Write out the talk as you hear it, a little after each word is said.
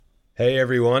Hey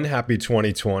everyone, happy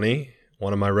 2020.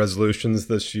 One of my resolutions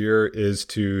this year is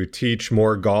to teach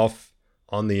more golf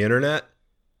on the internet.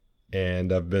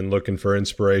 And I've been looking for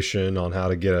inspiration on how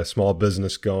to get a small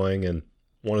business going. And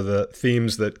one of the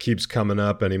themes that keeps coming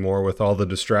up anymore with all the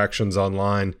distractions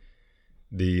online,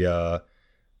 the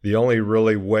only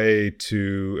really way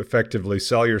to effectively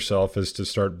sell yourself is to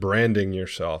start branding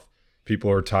yourself.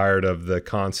 People are tired of the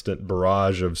constant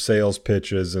barrage of sales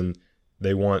pitches and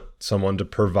they want someone to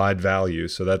provide value.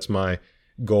 So that's my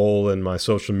goal in my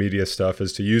social media stuff,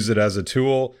 is to use it as a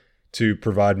tool to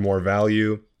provide more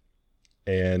value.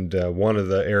 And one of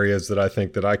the areas that I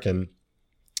think that I can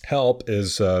help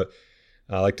is I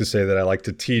like to say that I like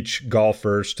to teach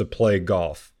golfers to play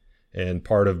golf. And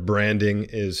part of branding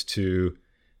is to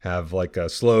have like a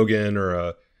slogan or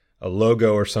a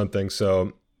logo or something.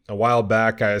 So a while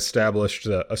back, I established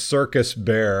a circus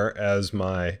bear as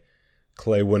my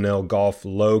Clay Wonnell golf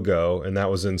logo, and that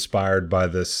was inspired by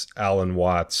this Alan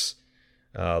Watts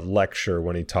lecture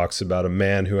when he talks about a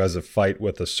man who has a fight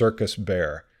with a circus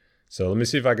bear. So let me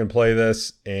see if I can play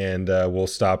this, and we'll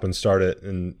stop and start it,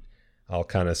 and I'll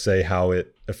kind of say how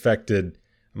it affected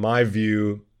my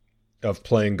view of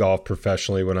playing golf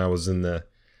professionally when I was in the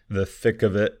thick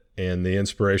of it, and the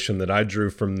inspiration that I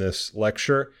drew from this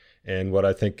lecture, and what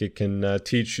I think it can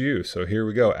teach you. So here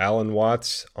we go. Alan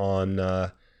Watts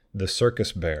on the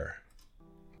circus bear.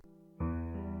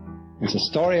 It's a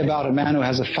story about a man who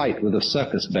has a fight with a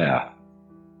circus bear.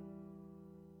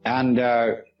 And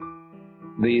the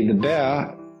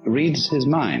bear reads his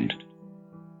mind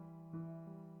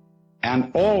and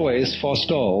always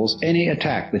forestalls any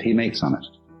attack that he makes on it.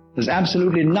 There's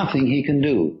absolutely nothing he can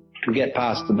do to get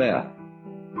past the bear.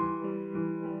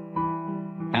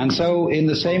 And so, in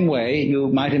the same way, you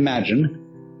might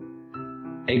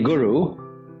imagine a guru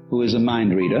who is a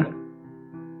mind reader,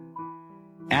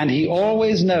 and he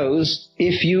always knows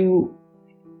if you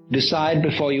decide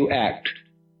before you act.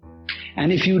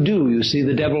 And if you do, you see,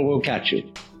 the devil will catch you.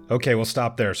 Okay, we'll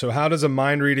stop there. So how does a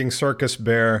mind-reading circus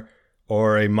bear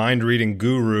or a mind-reading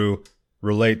guru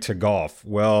relate to golf?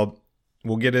 Well,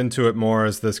 we'll get into it more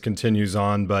as this continues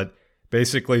on, but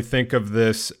basically think of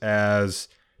this as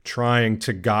trying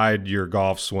to guide your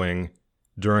golf swing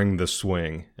during the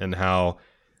swing, and how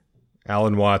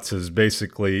Alan Watts is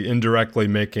basically indirectly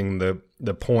making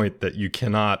the point that you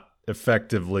cannot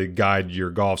effectively guide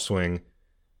your golf swing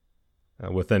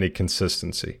with any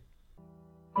consistency.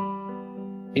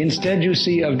 Instead, you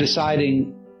see, of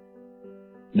deciding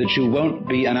that you won't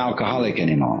be an alcoholic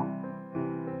anymore,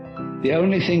 the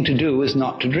only thing to do is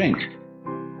not to drink,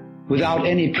 without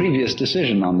any previous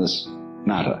decision on this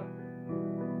matter.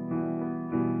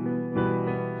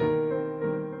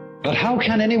 But how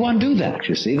can anyone do that,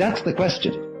 you see? That's the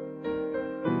question.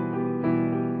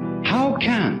 How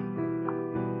can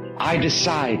I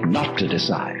decide not to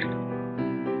decide?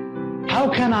 How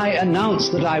can I announce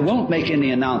that I won't make any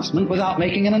announcement without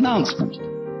making an announcement?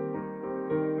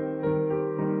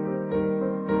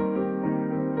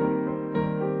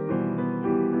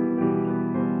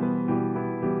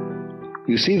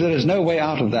 You see, there is no way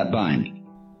out of that bind.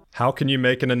 How can you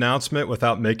make an announcement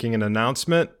without making an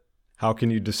announcement? How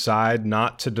can you decide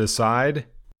not to decide?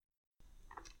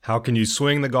 How can you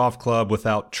swing the golf club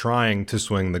without trying to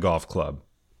swing the golf club?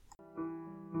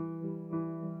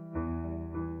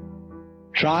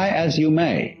 Try as you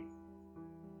may.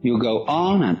 You go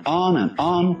on and on and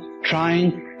on,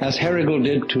 trying, as Herigel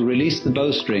did, to release the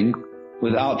bowstring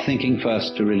without thinking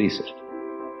first to release it.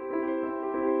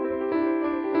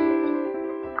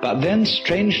 But then,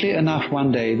 strangely enough,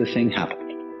 one day the thing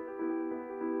happened.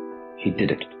 He did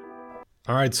it.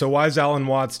 All right, so why is Alan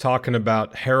Watts talking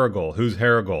about Herigel? Who's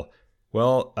Herigel?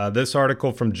 Well, this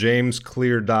article from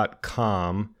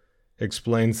jamesclear.com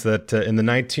explains that in the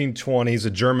 1920s, a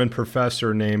German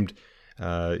professor named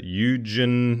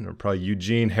Eugene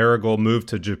Herigel moved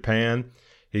to Japan.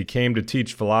 He came to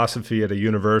teach philosophy at a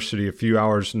university a few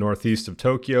hours northeast of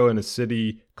Tokyo in a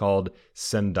city called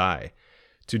Sendai.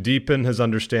 To deepen his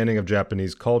understanding of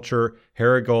Japanese culture,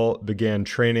 Herigel began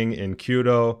training in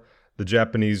Kyudo, the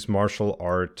Japanese martial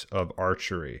art of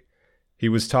archery. He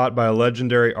was taught by a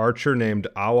legendary archer named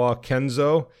Awa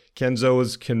Kenzo. Kenzo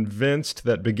was convinced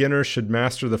that beginners should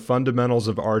master the fundamentals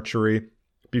of archery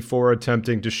before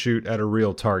attempting to shoot at a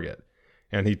real target,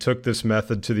 and he took this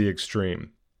method to the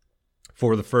extreme.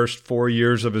 For the first 4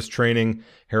 years of his training,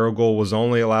 Herigel was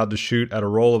only allowed to shoot at a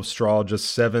roll of straw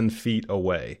just 7 feet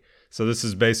away. So this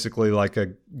is basically like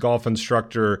a golf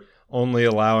instructor only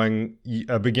allowing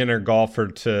a beginner golfer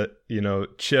to,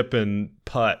 chip and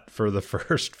putt for the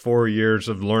first 4 years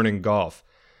of learning golf.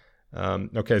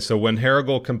 So when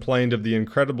Harrigal complained of the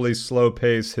incredibly slow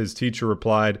pace, his teacher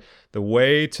replied, "The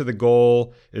way to the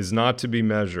goal is not to be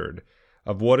measured.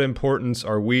 Of what importance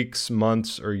are weeks,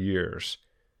 months, or years?"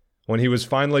 When he was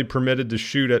finally permitted to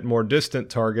shoot at more distant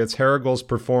targets, Harrigal's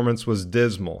performance was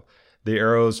dismal. The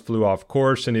arrows flew off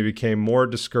course, and he became more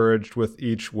discouraged with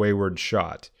each wayward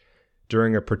shot.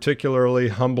 During a particularly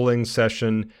humbling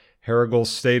session, Harrigal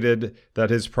stated that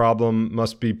his problem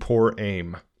must be poor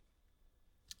aim.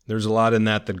 There's a lot in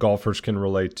that golfers can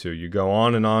relate to. You go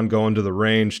on and on, going to the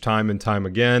range time and time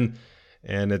again,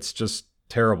 and it's just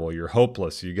terrible. You're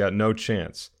hopeless. You got no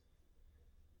chance.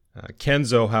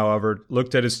 Kenzo, however,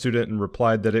 looked at his student and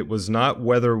replied that it was not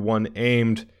whether one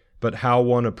aimed, but how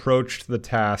one approached the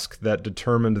task that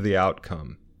determined the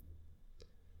outcome.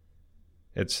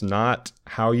 It's not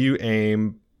how you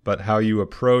aim, but how you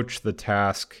approach the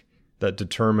task that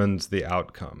determines the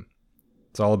outcome.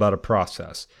 It's all about a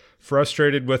process.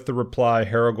 Frustrated with the reply,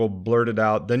 Harrigal blurted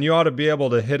out, "Then you ought to be able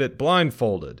to hit it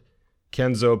blindfolded."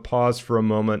 Kenzo paused for a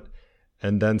moment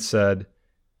and then said,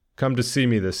 "Come to see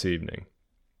me this evening."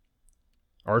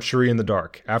 Archery in the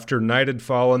dark. After night had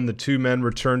fallen, the two men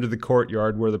returned to the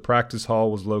courtyard where the practice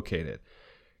hall was located.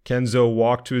 Kenzo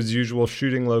walked to his usual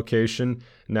shooting location,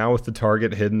 now with the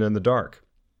target hidden in the dark.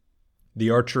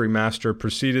 The archery master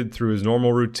proceeded through his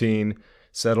normal routine,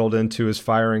 settled into his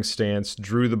firing stance,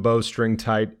 drew the bowstring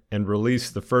tight, and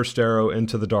released the first arrow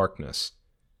into the darkness.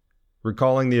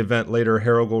 Recalling the event later,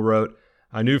 Harrigal wrote,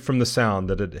 "I knew from the sound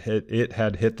that it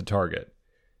had hit the target."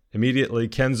 Immediately,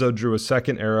 Kenzo drew a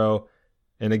second arrow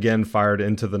and again fired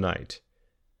into the night.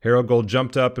 Harrigal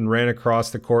jumped up and ran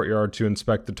across the courtyard to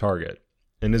inspect the target.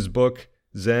 In his book,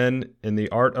 Zen in the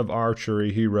Art of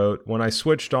Archery, he wrote, "When I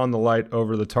switched on the light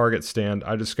over the target stand,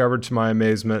 I discovered to my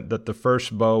amazement that the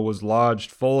first bow was lodged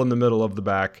full in the middle of the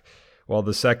back, while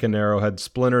the second arrow had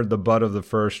splintered the butt of the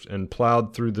first and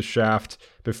plowed through the shaft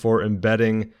before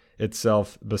embedding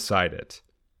itself beside it."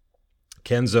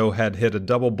 Kenzo had hit a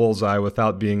double bullseye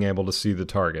without being able to see the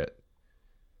target.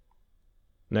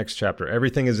 Next chapter,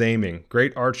 everything is aiming.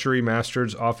 Great archery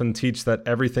masters often teach that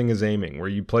everything is aiming. Where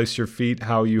you place your feet,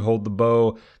 how you hold the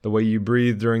bow, the way you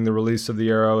breathe during the release of the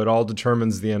arrow, it all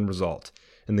determines the end result.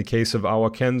 In the case of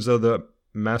Awa Kenzo, the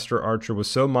master archer was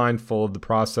so mindful of the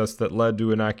process that led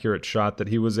to an accurate shot that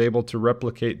he was able to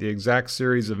replicate the exact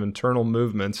series of internal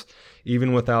movements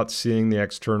even without seeing the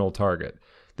external target.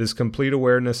 This complete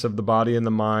awareness of the body and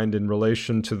the mind in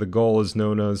relation to the goal is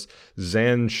known as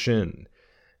Zanshin.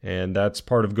 And that's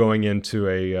part of going into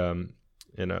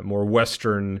in a more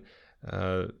Western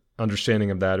understanding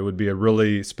of that. It would be a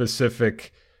really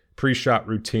specific pre-shot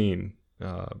routine.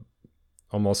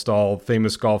 Almost all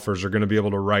famous golfers are going to be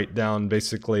able to write down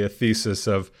basically a thesis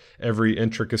of every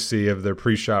intricacy of their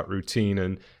pre-shot routine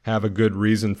and have a good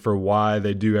reason for why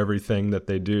they do everything that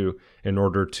they do in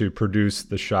order to produce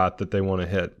the shot that they want to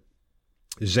hit.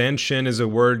 Zanshin is a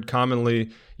word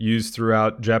commonly used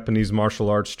throughout Japanese martial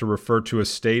arts to refer to a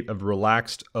state of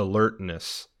relaxed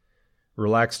alertness.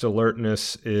 Relaxed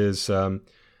alertness is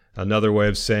another way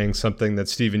of saying something that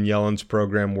Stephen Yellen's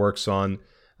program works on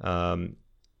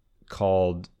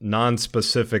called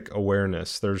non-specific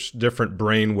awareness. There's different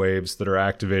brain waves that are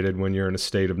activated when you're in a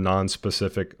state of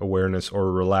non-specific awareness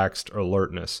or relaxed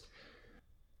alertness.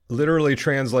 Literally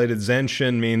translated,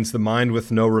 Zanshin means the mind with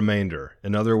no remainder.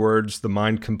 In other words, the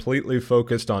mind completely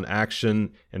focused on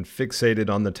action and fixated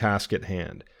on the task at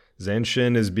hand.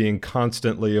 Zanshin is being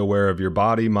constantly aware of your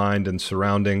body, mind, and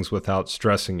surroundings without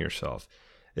stressing yourself.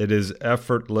 It is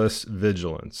effortless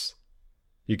vigilance.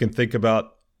 You can think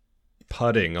about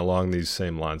putting along these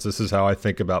same lines. This is how I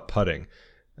think about putting.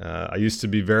 I used to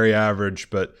be very average,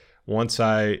 but once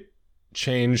I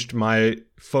changed my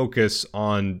focus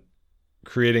on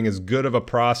creating as good of a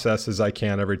process as I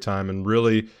can every time and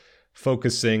really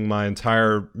focusing my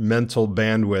entire mental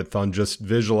bandwidth on just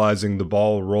visualizing the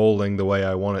ball rolling the way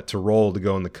I want it to roll to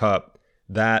go in the cup,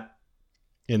 that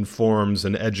informs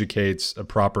and educates a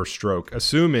proper stroke,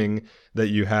 assuming that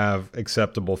you have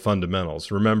acceptable fundamentals.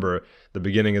 Remember, the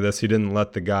beginning of this, he didn't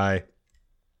let the guy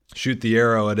shoot the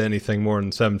arrow at anything more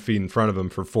than 7 feet in front of him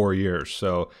for 4 years.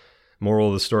 So moral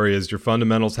of the story is your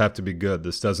fundamentals have to be good.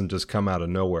 This doesn't just come out of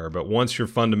nowhere. But once your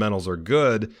fundamentals are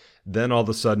good, then all of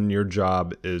a sudden your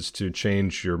job is to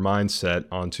change your mindset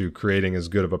onto creating as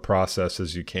good of a process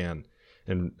as you can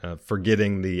and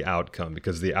forgetting the outcome,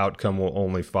 because the outcome will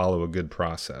only follow a good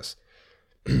process.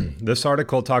 This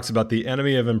article talks about the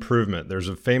enemy of improvement. There's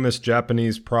a famous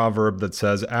Japanese proverb that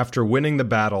says, "After winning the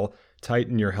battle,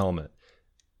 tighten your helmet."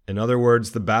 In other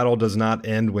words, the battle does not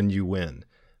end when you win.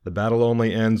 The battle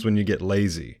only ends when you get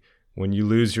lazy, when you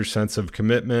lose your sense of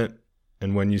commitment,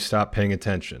 and when you stop paying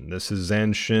attention. This is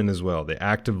Zanshin as well, the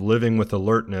act of living with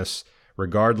alertness,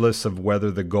 regardless of whether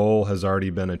the goal has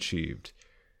already been achieved.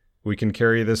 We can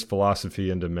carry this philosophy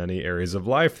into many areas of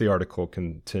life, the article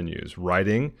continues.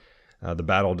 Writing, the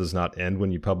battle does not end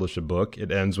when you publish a book.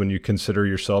 It ends when you consider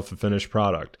yourself a finished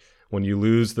product, when you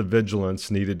lose the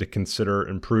vigilance needed to consider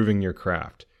improving your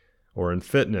craft. Or in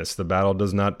fitness, the battle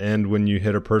does not end when you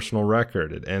hit a personal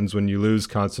record. It ends when you lose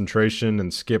concentration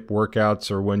and skip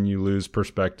workouts, or when you lose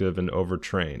perspective and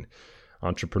overtrain.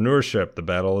 Entrepreneurship, the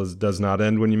battle does not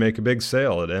end when you make a big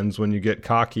sale. It ends when you get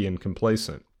cocky and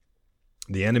complacent.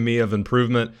 The enemy of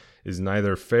improvement is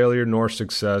neither failure nor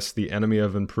success. The enemy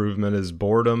of improvement is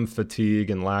boredom, fatigue,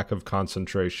 and lack of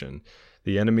concentration.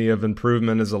 The enemy of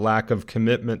improvement is a lack of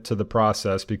commitment to the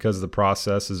process, because the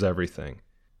process is everything.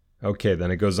 Okay, then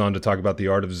it goes on to talk about the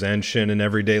art of Zanshin in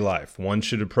everyday life. One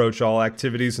should approach all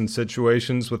activities and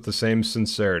situations with the same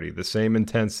sincerity, the same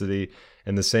intensity,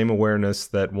 and the same awareness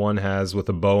that one has with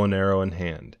a bow and arrow in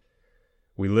hand.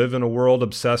 We live in a world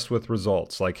obsessed with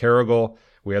results. Like Herogel,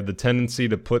 we have the tendency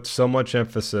to put so much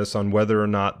emphasis on whether or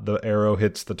not the arrow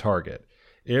hits the target.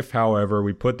 If, however,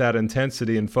 we put that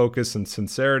intensity and focus and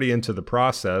sincerity into the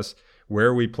process,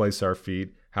 where we place our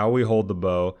feet, how we hold the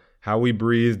bow, how we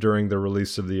breathe during the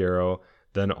release of the arrow,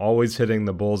 then always hitting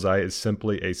the bullseye is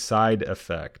simply a side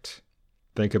effect.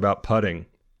 Think about putting.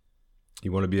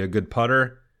 You want to be a good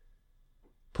putter?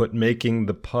 Put making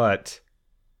the putt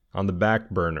on the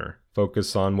back burner.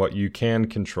 Focus on what you can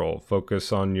control.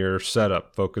 Focus on your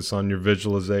setup. Focus on your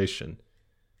visualization.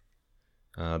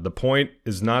 The point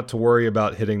is not to worry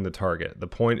about hitting the target. The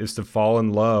point is to fall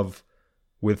in love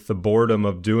with the boredom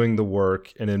of doing the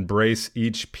work and embrace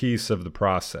each piece of the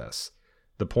process.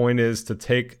 The point is to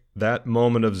take that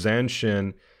moment of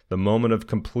Zanshin, the moment of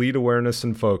complete awareness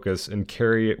and focus, and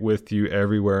carry it with you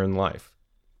everywhere in life.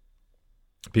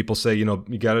 People say, you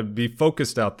got to be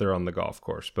focused out there on the golf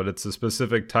course, but it's a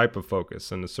specific type of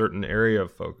focus and a certain area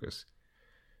of focus.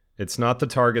 It's not the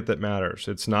target that matters.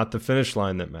 It's not the finish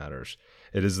line that matters.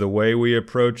 It is the way we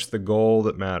approach the goal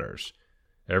that matters.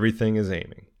 Everything is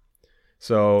aiming.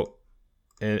 So,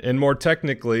 and more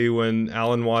technically, when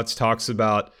Alan Watts talks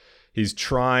about he's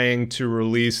trying to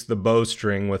release the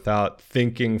bowstring without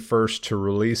thinking first to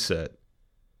release it,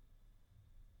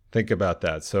 think about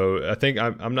that. So I think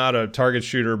I'm not a target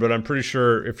shooter, but I'm pretty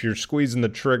sure if you're squeezing the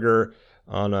trigger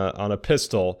on a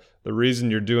pistol, the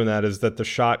reason you're doing that is that the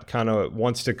shot kind of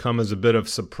wants to come as a bit of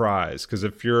surprise. Because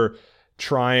if you're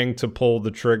trying to pull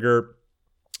the trigger,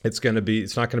 it's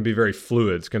not going to be very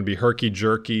fluid. It's going to be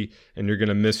herky-jerky, and you're going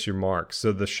to miss your mark.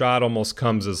 So the shot almost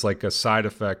comes as like a side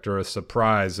effect or a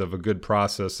surprise of a good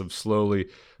process of slowly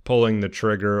pulling the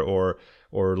trigger or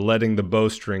letting the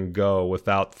bowstring go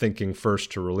without thinking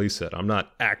first to release it. I'm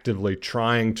not actively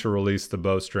trying to release the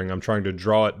bowstring. I'm trying to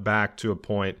draw it back to a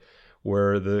point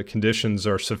where the conditions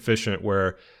are sufficient,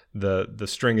 where the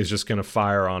string is just going to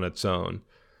fire on its own.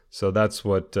 So that's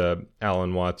what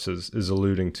Alan Watts is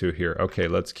alluding to here. Okay,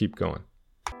 let's keep going.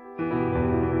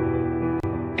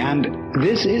 And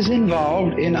this is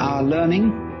involved in our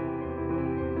learning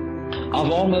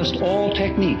of almost all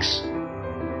techniques.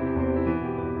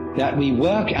 That we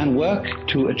work and work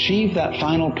to achieve that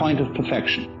final point of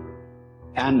perfection.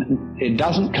 And it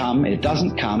doesn't come,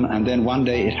 and then one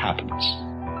day it happens.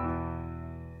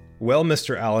 Well,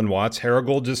 Mr. Alan Watts,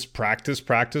 Herogel just practice.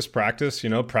 Practice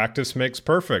makes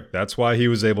perfect. That's why he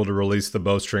was able to release the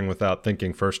bowstring without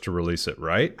thinking first to release it,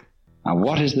 right? Now,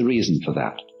 what is the reason for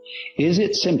that? Is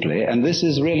it simply, and this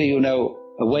is really,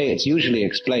 a way it's usually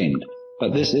explained,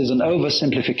 but this is an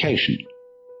oversimplification.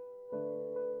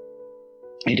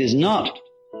 It is not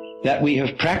that we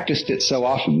have practiced it so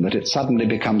often that it suddenly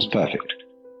becomes perfect.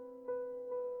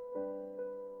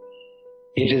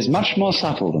 It is much more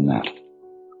subtle than that.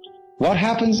 What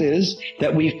happens is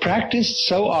that we've practiced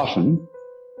so often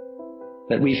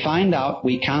that we find out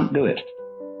we can't do it.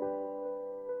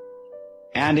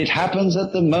 And it happens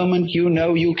at the moment you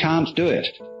know you can't do it.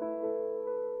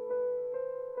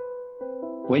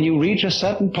 When you reach a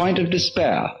certain point of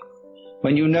despair,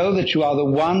 when you know that you are the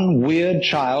one weird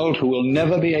child who will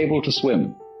never be able to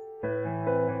swim.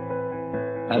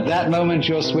 At that moment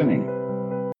you're swimming.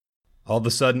 All of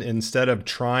a sudden, instead of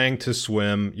trying to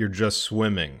swim, you're just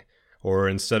swimming. Or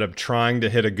instead of trying to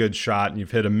hit a good shot and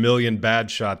you've hit 1,000,000 bad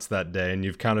shots that day and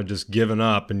you've kind of just given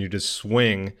up and you just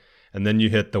swing and then you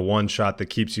hit the one shot that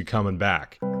keeps you coming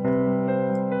back.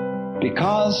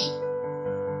 Because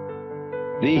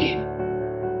the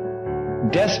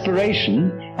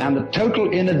desperation and the total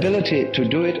inability to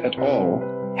do it at all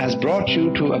has brought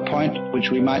you to a point which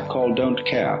we might call don't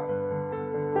care.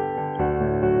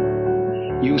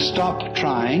 You stop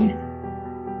trying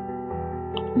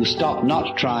You stop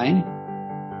not trying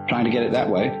to get it that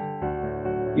way.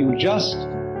 You just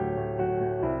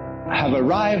have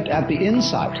arrived at the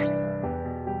insight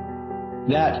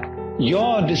that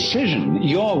your decision,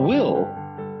 your will,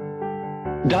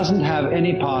 doesn't have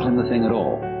any part in the thing at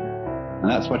all. And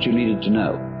that's what you needed to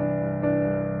know.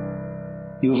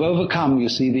 You've overcome, you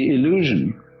see, the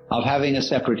illusion of having a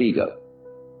separate ego.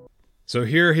 So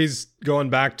here he's going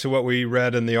back to what we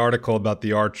read in the article about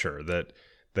the archer, that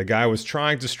the guy was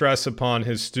trying to stress upon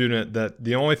his student that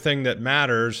the only thing that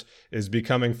matters is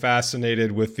becoming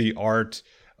fascinated with the art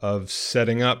of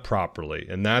setting up properly.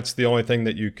 And that's the only thing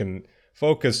that you can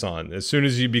focus on. As soon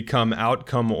as you become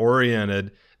outcome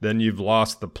oriented, then you've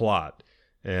lost the plot.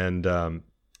 And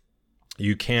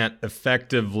you can't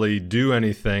effectively do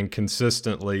anything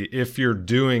consistently if you're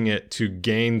doing it to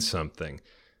gain something.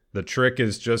 The trick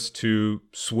is just to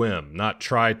swim, not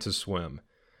try to swim.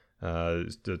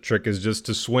 The trick is just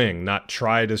to swing, not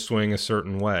try to swing a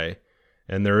certain way.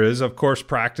 And there is, of course,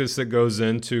 practice that goes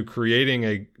into creating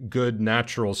a good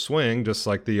natural swing, just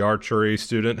like the archery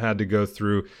student had to go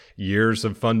through years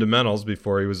of fundamentals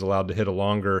before he was allowed to hit a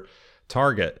longer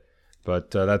target.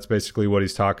 But that's basically what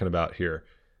he's talking about here,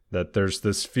 that there's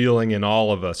this feeling in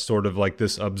all of us, sort of like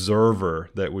this observer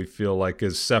that we feel like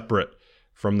is separate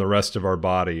from the rest of our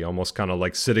body, almost kind of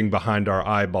like sitting behind our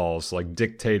eyeballs, like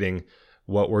dictating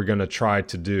what we're going to try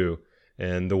to do.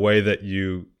 And the way that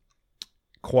you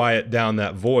quiet down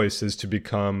that voice is to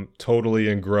become totally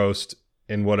engrossed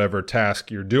in whatever task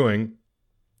you're doing.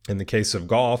 In the case of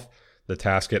golf, the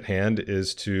task at hand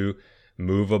is to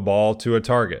move a ball to a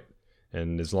target.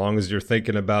 And as long as you're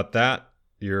thinking about that,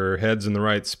 your head's in the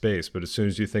right space. But as soon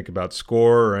as you think about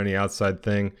score or any outside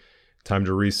thing, time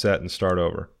to reset and start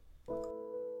over.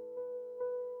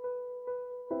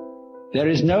 There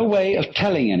is no way of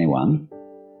telling anyone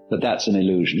that that's an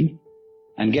illusion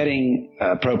and getting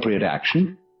appropriate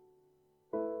action,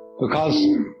 because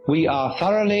we are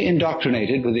thoroughly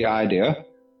indoctrinated with the idea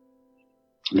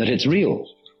that it's real.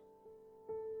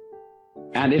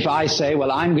 And if I say,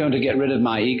 well, I'm going to get rid of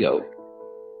my ego,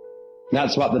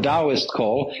 that's what the Taoists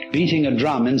call beating a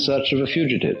drum in search of a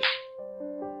fugitive.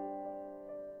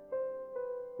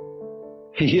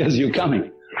 He hears you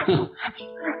coming.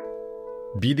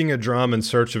 Beating a drum in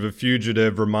search of a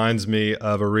fugitive reminds me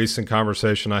of a recent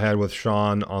conversation I had with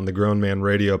Sean on the Grown Man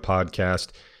Radio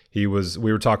podcast. We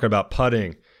were talking about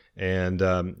putting, and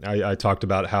I talked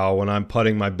about how when I'm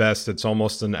putting my best, it's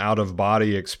almost an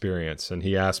out-of-body experience. And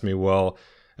he asked me, well,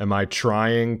 am I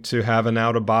trying to have an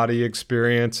out-of-body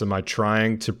experience? Am I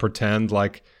trying to pretend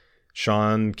like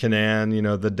Sean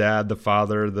Kinnan, the dad, the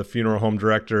father, the funeral home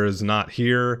director, is not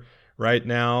here right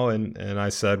now? And I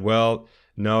said, well,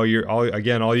 no,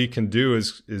 all you can do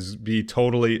is be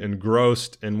totally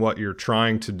engrossed in what you're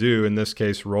trying to do, in this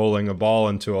case, rolling a ball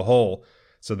into a hole.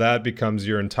 So that becomes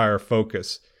your entire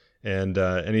focus. And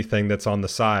anything that's on the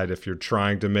side, if you're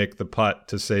trying to make the putt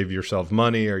to save yourself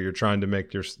money, or you're trying to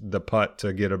make the putt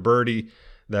to get a birdie,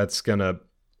 that's going to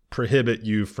prohibit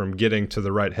you from getting to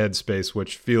the right headspace,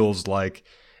 which feels like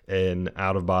an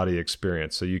out-of-body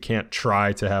experience. So you can't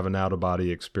try to have an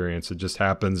out-of-body experience. It just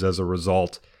happens as a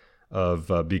result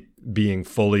of being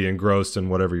fully engrossed in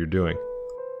whatever you're doing.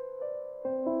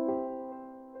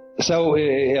 So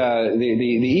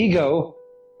the ego,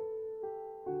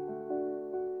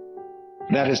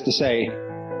 that is to say,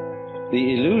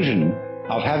 the illusion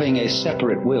of having a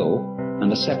separate will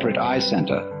and a separate eye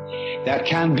center, that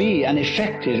can be an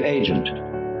effective agent,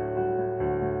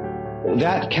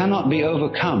 that cannot be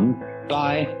overcome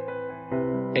by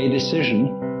a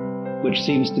decision which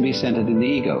seems to be centered in the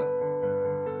ego.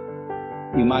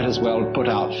 You might as well put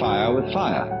out fire with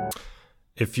fire.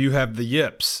 If you have the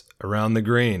yips around the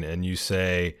green and you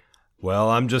say, well,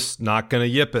 I'm just not going to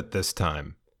yip it this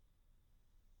time,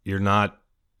 you're not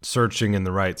searching in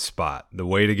the right spot. The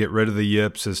way to get rid of the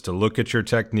yips is to look at your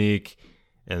technique,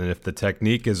 and if the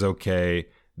technique is okay,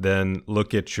 then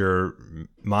look at your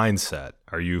mindset.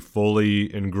 Are you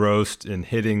fully engrossed in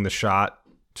hitting the shot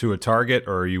to a target,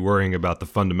 or are you worrying about the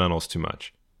fundamentals too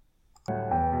much?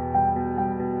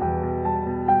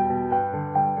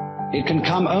 It can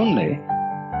come only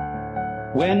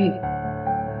when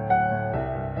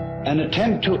an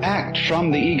attempt to act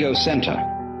from the ego center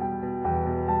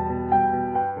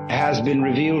has been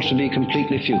revealed to be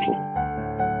completely futile.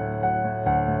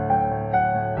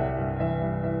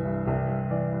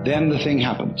 Then the thing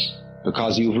happens,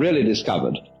 because you've really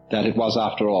discovered that it was,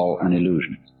 after all, an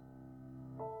illusion.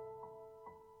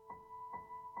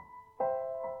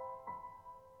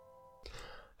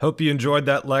 Hope you enjoyed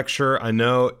that lecture. I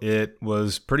know it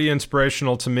was pretty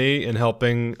inspirational to me in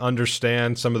helping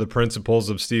understand some of the principles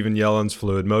of Stephen Yellin's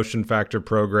fluid motion factor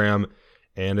program,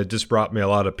 and it just brought me a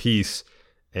lot of peace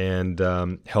and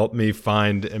helped me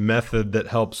find a method that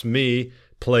helps me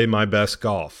play my best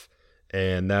golf.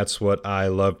 And that's what I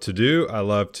love to do. I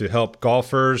love to help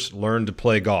golfers learn to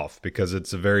play golf because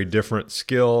it's a very different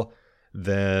skill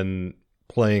than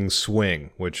playing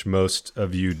swing, which most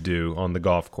of you do on the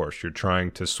golf course. You're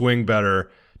trying to swing better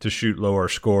to shoot lower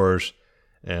scores,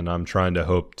 and I'm hoping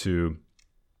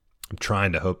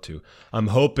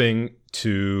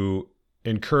to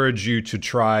encourage you to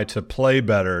try to play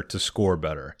better to score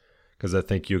better, because I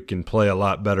think you can play a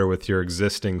lot better with your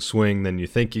existing swing than you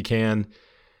think you can,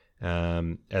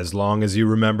 as long as you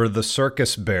remember the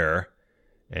circus bear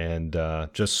and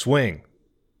just swing.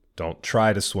 Don't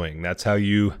try to swing. That's how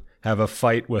you have a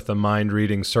fight with a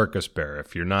mind-reading circus bear.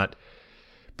 If you're not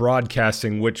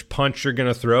broadcasting which punch you're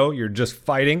going to throw, you're just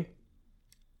fighting.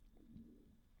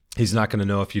 He's not going to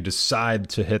know if you decide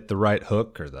to hit the right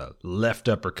hook or the left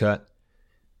uppercut.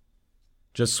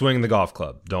 Just swing the golf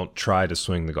club. Don't try to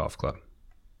swing the golf club.